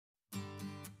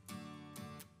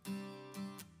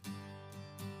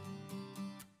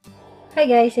Hi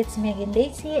guys, it's me again,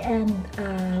 Daisy, and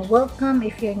welcome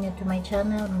if you're new to my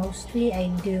channel. Mostly I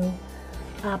do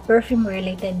perfume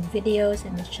related videos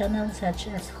in the channel,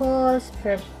 such as hauls,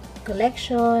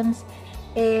 collections,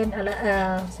 and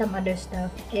some other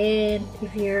stuff. And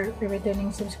if you're a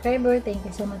returning subscriber, thank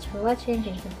you so much for watching.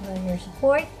 Thank you for your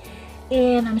support.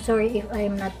 And I'm sorry if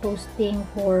I'm not posting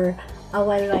for a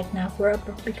while right now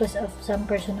because of some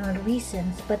personal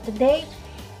reasons. But today,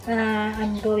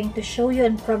 I'm going to show you,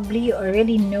 and probably you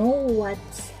already know what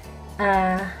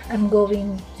I'm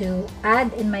going to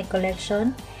add in my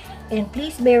collection. And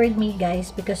please bear with me,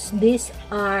 guys, because these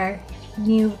are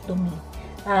new to me.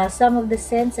 Some of the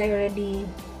scents I already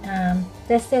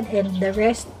tested, and the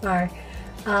rest are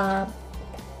uh,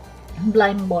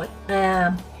 blind bought.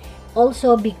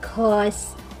 Also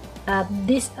because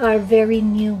these are very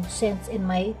new scents in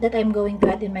my that I'm going to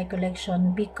add in my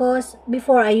collection, because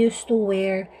before I used to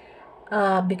wear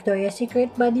Victoria's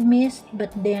Secret body mist,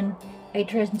 but then I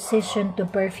transitioned to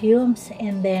perfumes,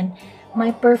 and then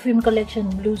my perfume collection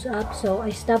blows up, so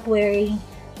I stopped wearing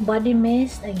body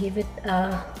mist. I give it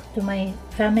to my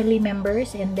family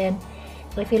members, and then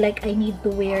I feel like I need to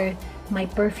wear my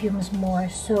perfumes more,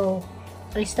 so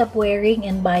I stopped wearing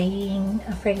and buying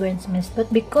a fragrance mist.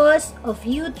 But because of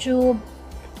YouTube,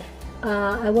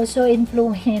 I was so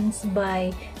influenced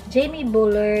by Jamie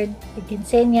Bullard,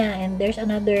 Kinsenia, and there's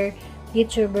another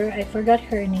YouTuber, I forgot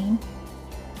her name.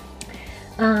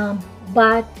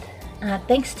 But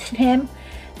thanks to them,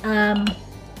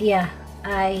 yeah,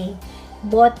 I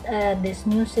bought this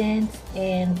new scents,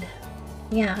 and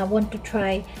yeah, I want to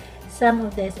try some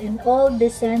of this. And all the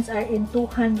scents are in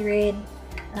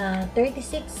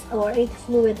 236 or 8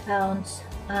 fluid ounce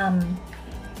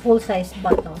full-size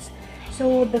bottles.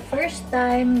 So the first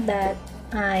time that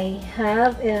I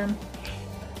have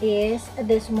is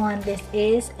this one. This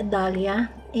is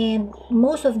dahlia, and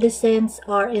most of the scents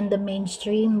are in the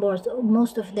mainstream.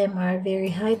 Most of them are very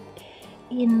hyped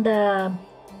in the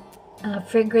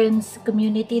fragrance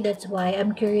community. That's why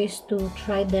I'm curious to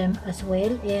try them as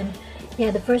well. And yeah,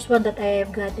 the first one that I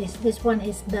have got is this one,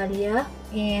 is dahlia,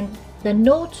 and the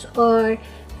notes are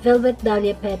velvet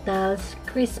dahlia petals,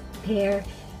 crisp pear,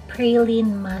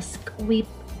 praline musk, whipped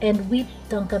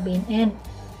tonka bean. And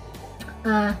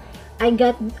I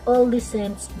got all the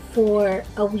scents for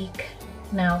a week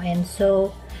now, and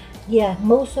so yeah,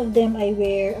 most of them I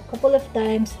wear a couple of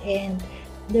times, and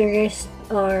the rest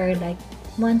are like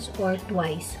once or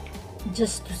twice,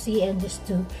 just to see and just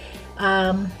to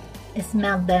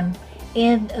smell them.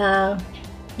 And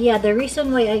yeah, the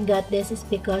reason why I got this is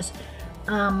because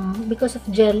of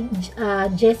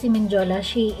Jessie Menjola.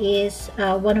 She is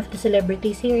one of the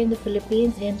celebrities here in the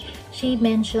Philippines, and she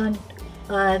mentioned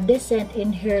this scent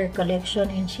in her collection,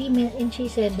 and she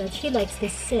said that she likes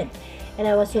this scent, and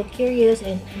I was so curious.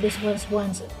 And this was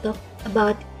once talked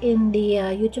about in the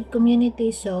YouTube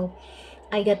community, so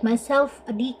I got myself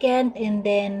a decant, and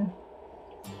then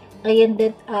I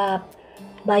ended up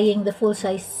buying the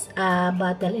full-size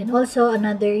bottle. And also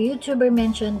another YouTuber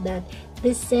mentioned that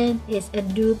this scent is a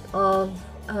dupe of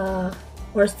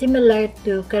or similar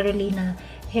to Carolina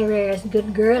Herrera's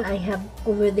Good Girl. I have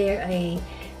over there a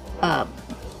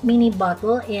mini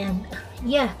bottle, and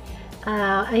yeah,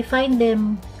 I find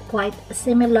them quite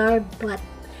similar, but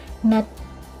not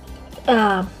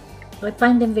I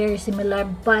find them very similar,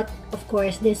 but of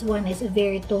course this one is a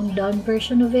very toned down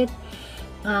version of it.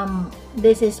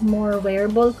 This is more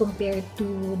wearable compared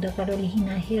to the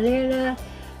Carolina Herrera.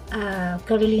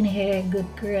 Carolina Herrera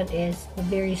Good Girl is a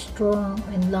very strong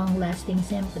and long lasting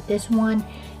scent, but this one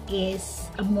is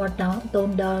a more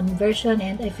toned down version,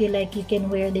 and I feel like you can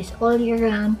wear this all year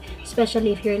round,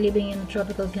 especially if you're living in a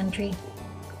tropical country.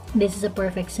 This is a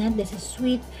perfect scent. This is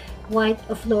sweet, white,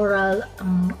 a floral,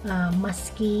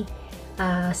 musky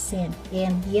scent.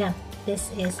 And yeah,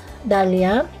 this is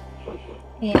dahlia.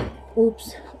 And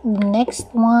oops, next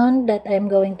one that I'm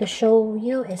going to show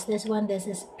you is this one. This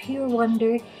is Pure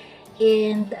Wonder,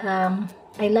 and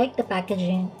I like the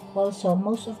packaging also.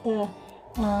 Most of the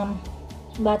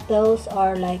bottles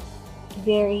are like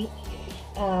very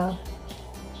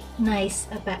nice.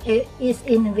 It is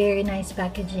in very nice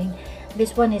packaging.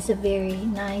 This one is a very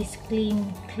nice,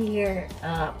 clean, clear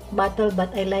bottle,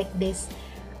 but I like this,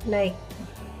 like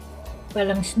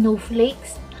parang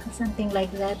snowflakes, something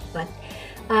like that. But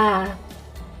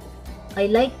I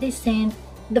like this scent.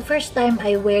 The first time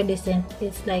I wear this scent,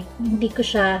 it's like hindi ko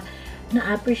siya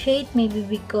na-appreciate, maybe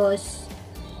because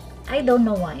I don't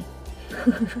know why.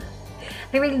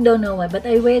 I really don't know why, but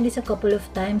I wear this a couple of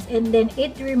times, and then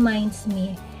it reminds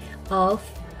me of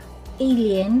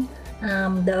Alien,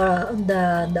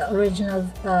 the original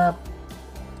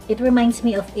it reminds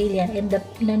me of Alien, and the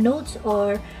notes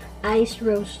are ice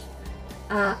rose,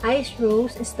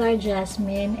 star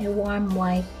jasmine, and warm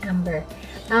white amber.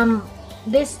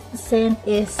 This scent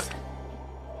is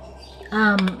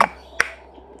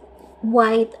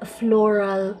white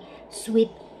floral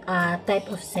sweet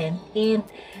type of scent, and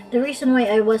the reason why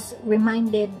I was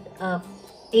reminded of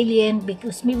Alien,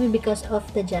 because maybe because of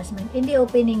the jasmine in the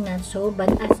opening, not so, but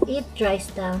as it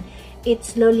dries down, it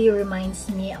slowly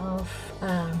reminds me of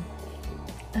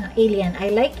Alien. I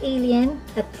like Alien.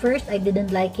 At first I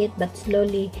didn't like it, but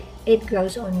slowly it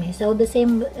grows on me. So the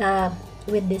same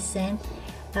with this scent.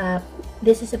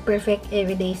 This is a perfect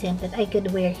everyday scent that I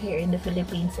could wear here in the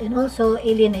Philippines. And also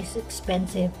Alien is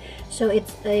expensive, so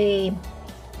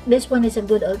this one is a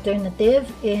good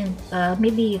alternative, and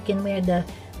maybe you can wear the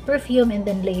perfume and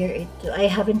then layer it too. I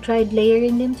haven't tried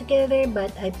layering them together, but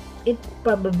it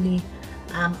probably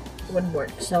would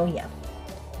work. So yeah.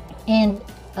 And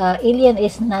Alien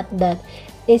is not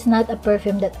a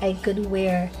perfume that I could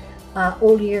wear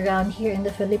all year round here in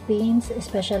the Philippines,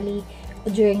 especially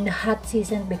during the hot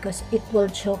season, because it will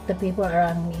choke the people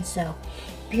around me. So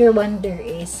Pure Wonder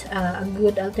is a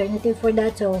good alternative for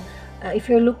that. So if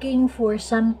you're looking for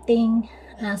something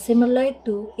similar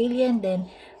to Alien, then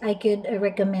I could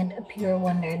recommend a Pure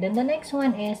Wonder. Then the next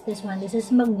one is this one. This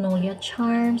is Magnolia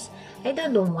Charms. I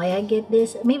don't know why I get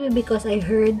this. Maybe because I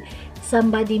heard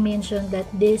somebody mention that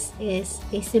this is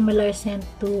a similar scent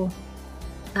to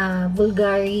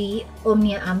Bulgari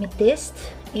Omnia Amethyst,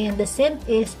 and the scent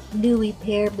is dewy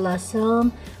pear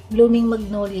blossom, blooming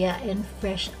magnolia, and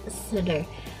fresh cedar.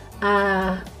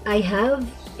 I have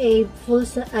a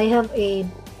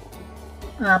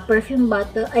perfume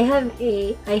bottle. I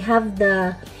have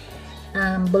the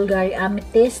Bulgari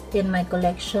Amethyst in my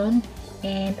collection,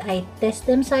 and I test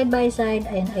them side by side,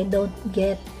 and I don't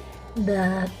get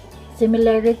the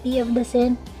similarity of the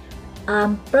scent.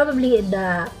 Probably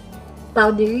the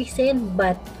powdery scent,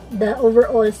 but the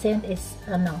overall scent is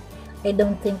no, I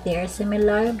don't think they are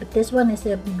similar. But this one is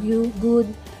a good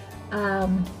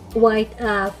white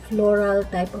floral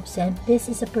type of scent. This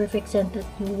is a perfect scent that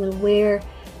you will wear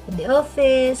in the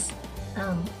office,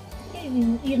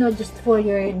 you know, just for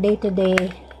your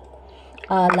day-to-day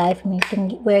life. And you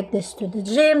can wear this to the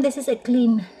gym. This is a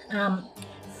clean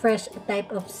fresh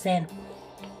type of scent.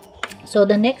 So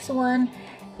the next one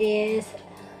is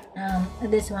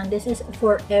this one. This is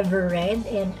Forever Red,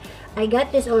 and I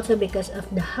got this also because of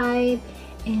the hype,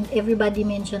 and everybody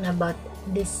mentioned about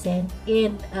this scent.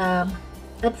 And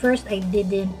at first I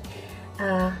didn't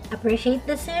appreciate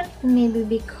the scent, maybe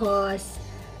because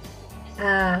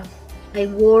I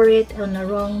wore it on the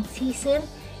wrong season,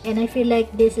 and I feel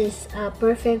like this is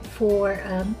perfect for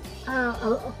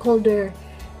a colder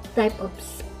type of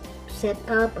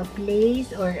setup, a place,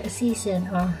 or a season.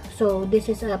 So this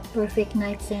is a perfect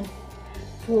night scent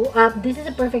for this is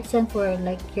a perfect scent for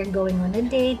like you're going on a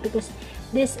date, because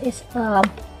this is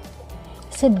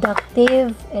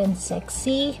seductive and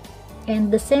sexy,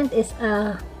 and the scent is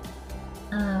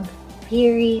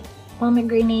fiery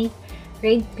pomegranate,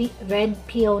 red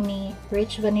peony,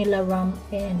 rich vanilla rum,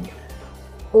 and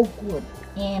oak wood.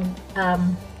 And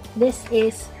this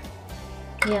is,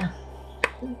 yeah,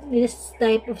 this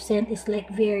type of scent is like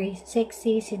very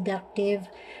sexy, seductive,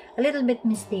 a little bit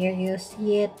mysterious,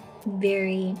 yet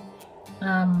very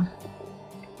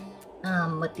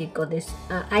what do you call this,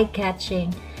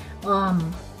 eye-catching,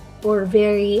 or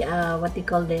very what do you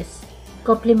call this,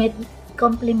 compliment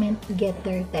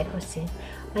getter type of scent.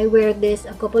 I wear this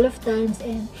a couple of times,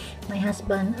 and my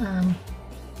husband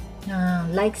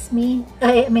likes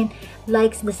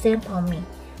the scent on me.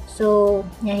 So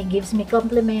yeah, he gives me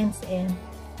compliments, and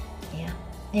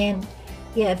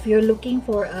yeah, if you're looking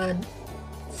for a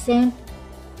scent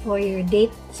for your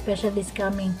date, especially this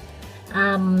coming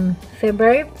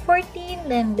February 14,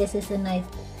 then this is a nice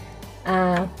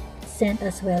scent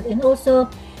as well. And also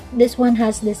this one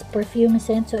has this perfume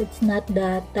scent, so it's not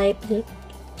the type, the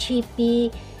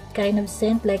cheapy kind of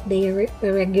scent like the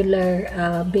regular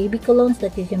baby colognes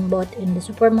that you can buy in the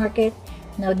supermarket.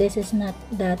 Now this is not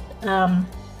that.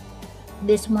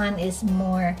 This one is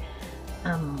more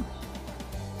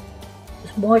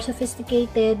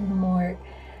sophisticated, more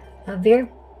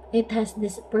it has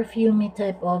this perfumey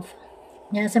type of,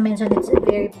 as I mentioned, it's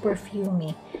very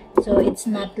perfumey, so it's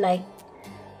not like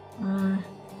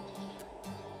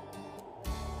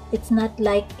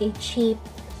a cheap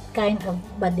kind of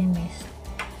body mist.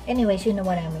 Anyways, you know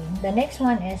what I mean. The next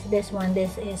one is this one.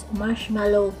 This is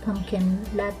Marshmallow Pumpkin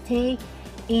Latte,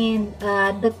 and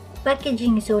the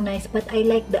packaging is so nice, but I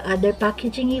like the other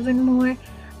packaging even more.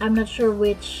 I'm not sure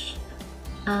which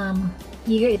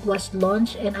year it was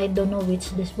launched, and I don't know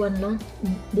which this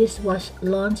was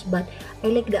launched, but I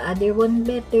like the other one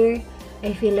better.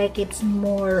 I feel like it's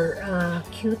more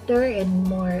cuter and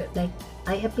more like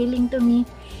eye appealing to me.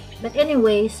 But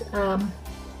anyways,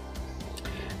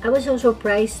 I was so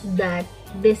surprised that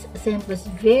this scent was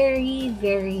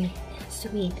very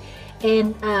sweet.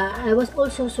 And I was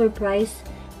also surprised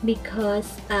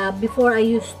because before I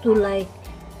used to like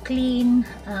clean,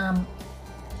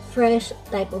 fresh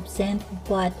type of scent,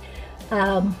 but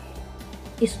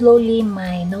slowly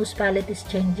my nose palette is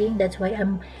changing. That's why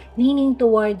I'm leaning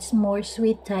towards more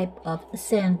sweet type of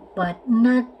scent, but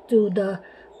not to the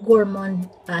gourmand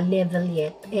level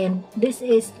yet. And this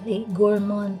is a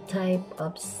gourmand type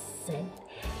of scent.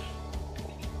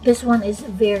 This one is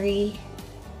very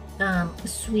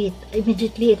sweet.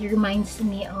 Immediately it reminds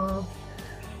me of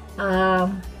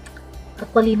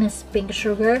Aqualina's pink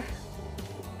sugar.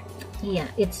 Yeah,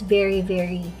 it's very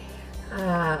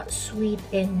sweet,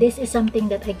 and this is something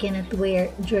that I cannot wear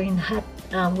during hot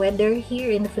weather here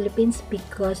in the Philippines,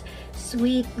 because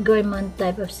sweet gourmand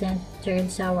type of scent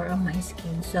turns sour on my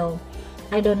skin. So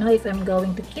I don't know if I'm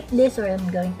going to keep this or I'm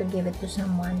going to give it to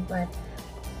someone, but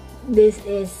this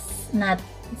is not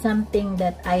something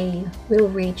that I will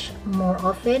reach more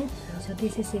often. So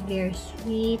this is a very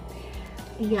sweet,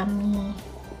 yummy,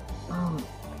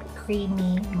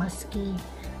 creamy, musky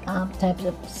types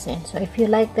of scent. So if you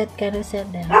like that kind of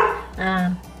scent, then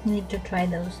you need to try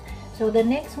those. So the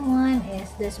next one is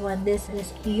this one. This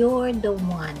is You're the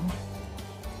One.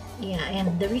 Yeah,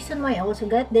 and the reason why I also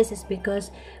got this is because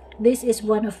this is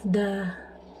one of the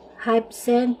hype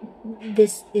scent.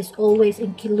 This is always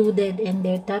included in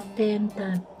their top 10,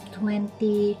 top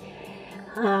 20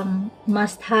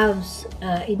 must-haves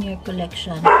in your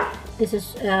collection. This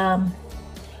is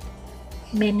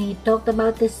many talked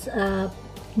about this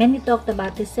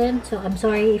scent. So I'm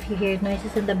sorry if you hear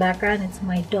noises in the background. It's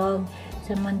my dog.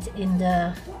 Someone's in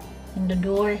the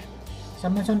door.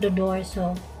 Someone's on the door.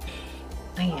 So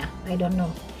yeah, I don't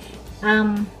know.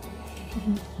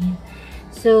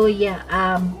 So yeah,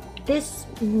 this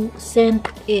scent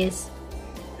is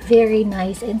very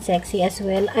nice and sexy as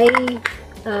well. I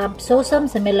saw some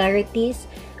similarities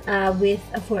with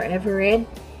Forever Red.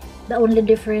 The only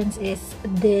difference is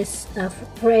this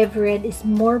Forever Red is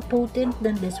more potent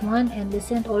than this one, and the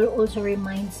scent also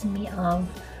reminds me of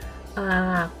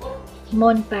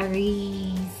Mon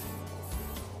Paris,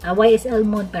 YSL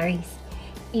Mon Paris,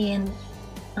 and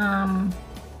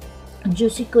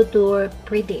Juicy Couture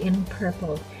Pretty in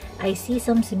Purple. I see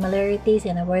some similarities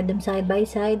and I wear them side by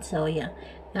side, so yeah,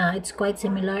 it's quite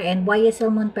similar. And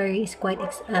YSL Mon Paris is quite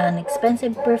an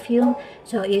expensive perfume,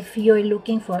 so if you're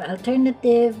looking for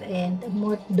alternative and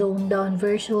more toned down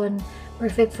version,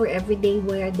 perfect for everyday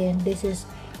wear, then this is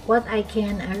what I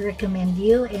can recommend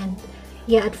you. And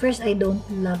yeah, at first I don't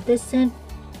love this scent,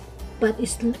 but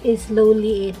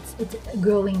slowly it's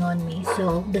growing on me.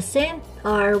 So the scent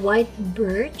are white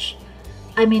birch.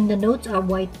 I mean, the notes are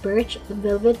white birch,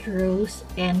 velvet rose,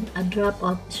 and a drop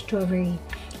of strawberry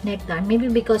nectar. Maybe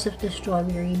because of the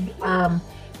strawberry.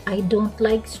 I don't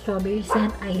like strawberry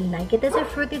scent. I like it as a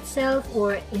fruit itself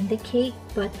or in the cake,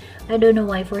 but I don't know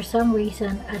why. For some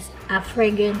reason, as a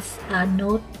fragrance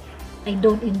note, I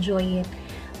don't enjoy it.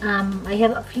 I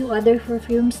have a few other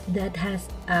perfumes that has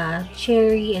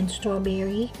cherry and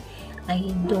strawberry.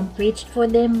 I don't reach for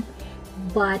them,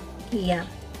 but yeah,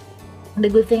 the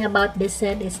good thing about this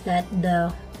scent is that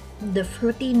the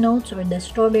fruity notes or the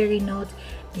strawberry notes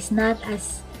is not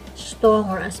as strong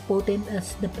or as potent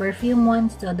as the perfume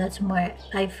ones. So that's why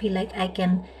I feel like I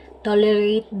can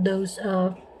tolerate those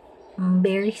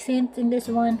berry scents in this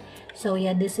one. So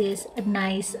yeah, this is a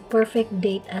nice perfect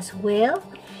date as well.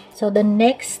 So the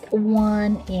next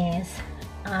one is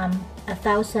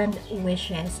 1,000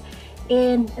 Wishes,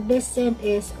 and this scent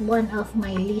is one of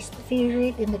my least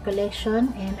favorite in the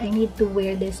collection, and I need to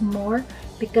wear this more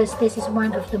because this is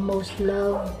one of the most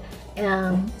loved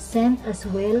scent as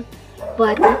well.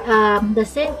 But the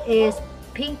scent is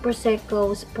Pink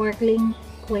Prosecco, Sparkling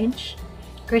Quench,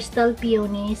 Crystal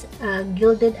Peonies,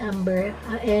 Gilded Amber,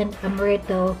 and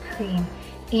Amaretto Cream.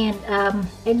 And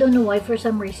I don't know why, for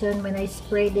some reason when I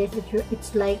spray this,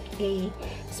 it's like a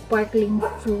sparkling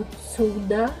fruit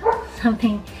soda,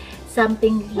 something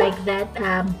like that.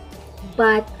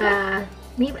 But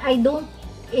maybe I don't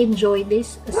enjoy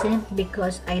this scent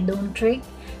because I don't drink.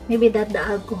 Maybe that the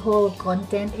alcohol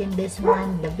content in this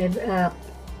one, the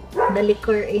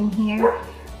liquor in here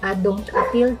don't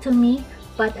appeal to me,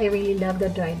 but I really love the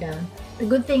dry down. The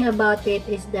good thing about it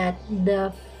is that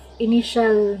the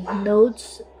initial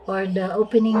notes or the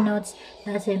opening notes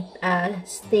doesn't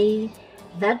stay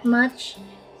that much,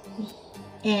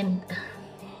 and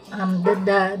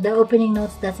the opening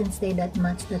notes doesn't stay that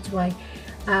much. That's why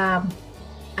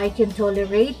I can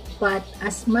tolerate, but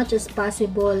as much as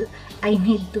possible I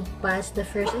need to pass the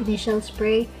first initial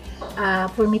spray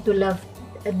for me to love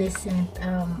this scent.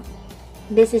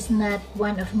 This is not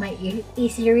one of my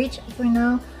easy reach for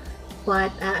now,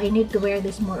 but I need to wear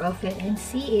this more often and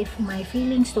see if my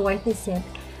feelings toward this scent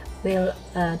will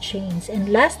change.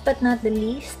 And last but not the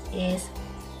least is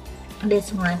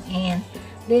this one, and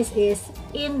this is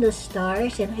in the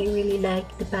stars, and I really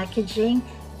like the packaging.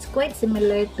 It's quite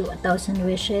similar to A Thousand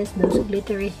Wishes, those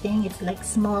glittery thing. It's like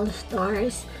small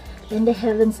stars in the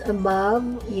heavens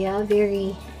above. Yeah,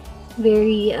 very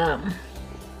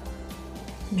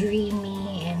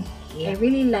dreamy, and yeah, I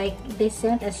really like this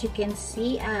scent. As you can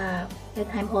see, that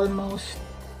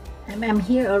I'm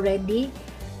here already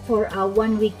for a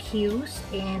 1 week use,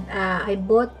 and I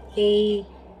bought a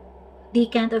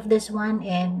decant of this one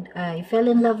and I fell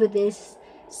in love with this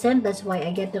scent. That's why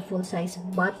I get the full size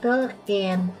bottle.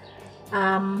 And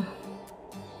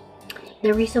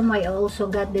the reason why I also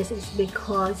got this is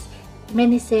because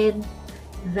many said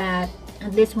that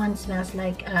this one smells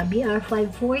like BR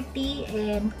 540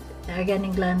 and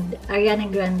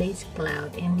Ariana Grande's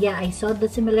Cloud. And yeah, I saw the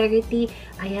similarity.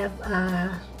 I have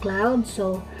Cloud,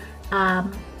 so I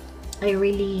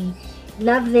really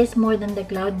love this more than the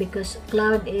Cloud, because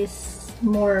Cloud is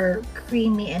more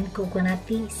creamy and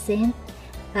coconutty scent.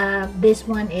 This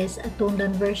one is a toned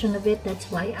down version of it. That's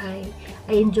why I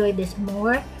enjoy this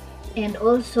more. And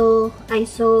also I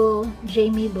saw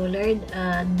Jamie Bullard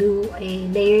do a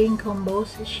layering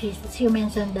combos. She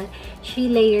mentioned that she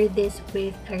layered this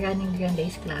with Ariana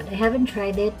Grande's Cloud. I haven't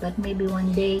tried it, but maybe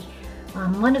one day,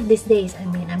 one of these days, I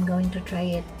mean, I'm going to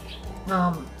try it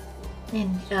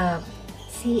and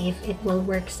see if it will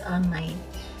works on my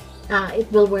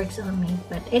me.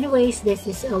 But anyways, this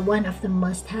is one of the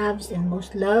must-haves and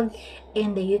most loved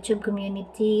in the YouTube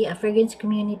community, a fragrance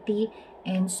community,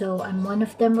 and so I'm one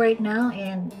of them right now.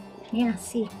 And yeah,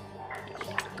 see,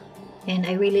 and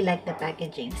I really like the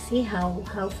packaging. See how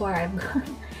far I've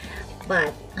gone.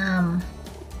 But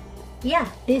yeah,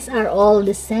 these are all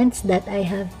the scents that I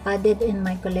have added in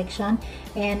my collection,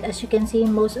 and as you can see,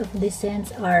 most of the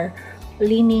scents are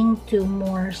leaning to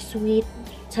more sweet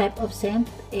type of scent,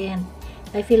 and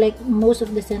I feel like most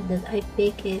of the scent that I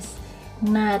pick is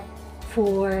not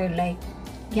for like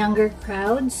younger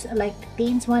crowds, like the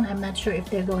teens one. I'm not sure if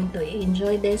they're going to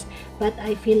enjoy this, but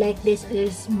I feel like this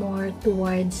is more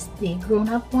towards the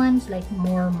grown-up ones, like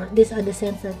more these are the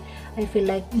scents that I feel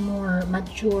like more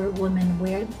mature women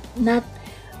wear. Not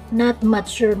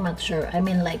mature, I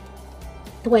mean like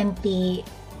 20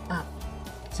 up,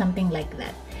 something like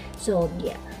that. So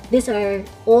yeah, these are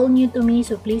all new to me,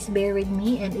 so please bear with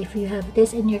me. And if you have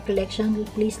this in your collection,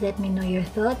 please let me know your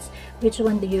thoughts. Which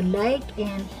one do you like,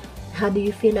 and how do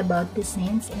you feel about the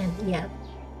scents? And yeah,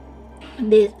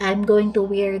 this I'm going to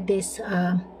wear this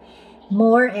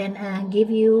more and give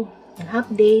you an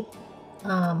update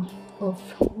of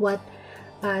what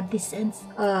this scents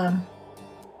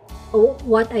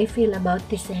what I feel about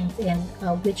this scents, and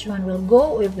which one will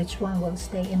go or which one will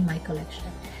stay in my collection.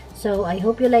 So I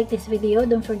hope you like this video.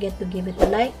 Don't forget to give it a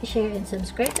like, share, and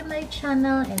subscribe to my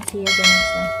channel, and see you again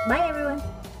next time. Bye everyone.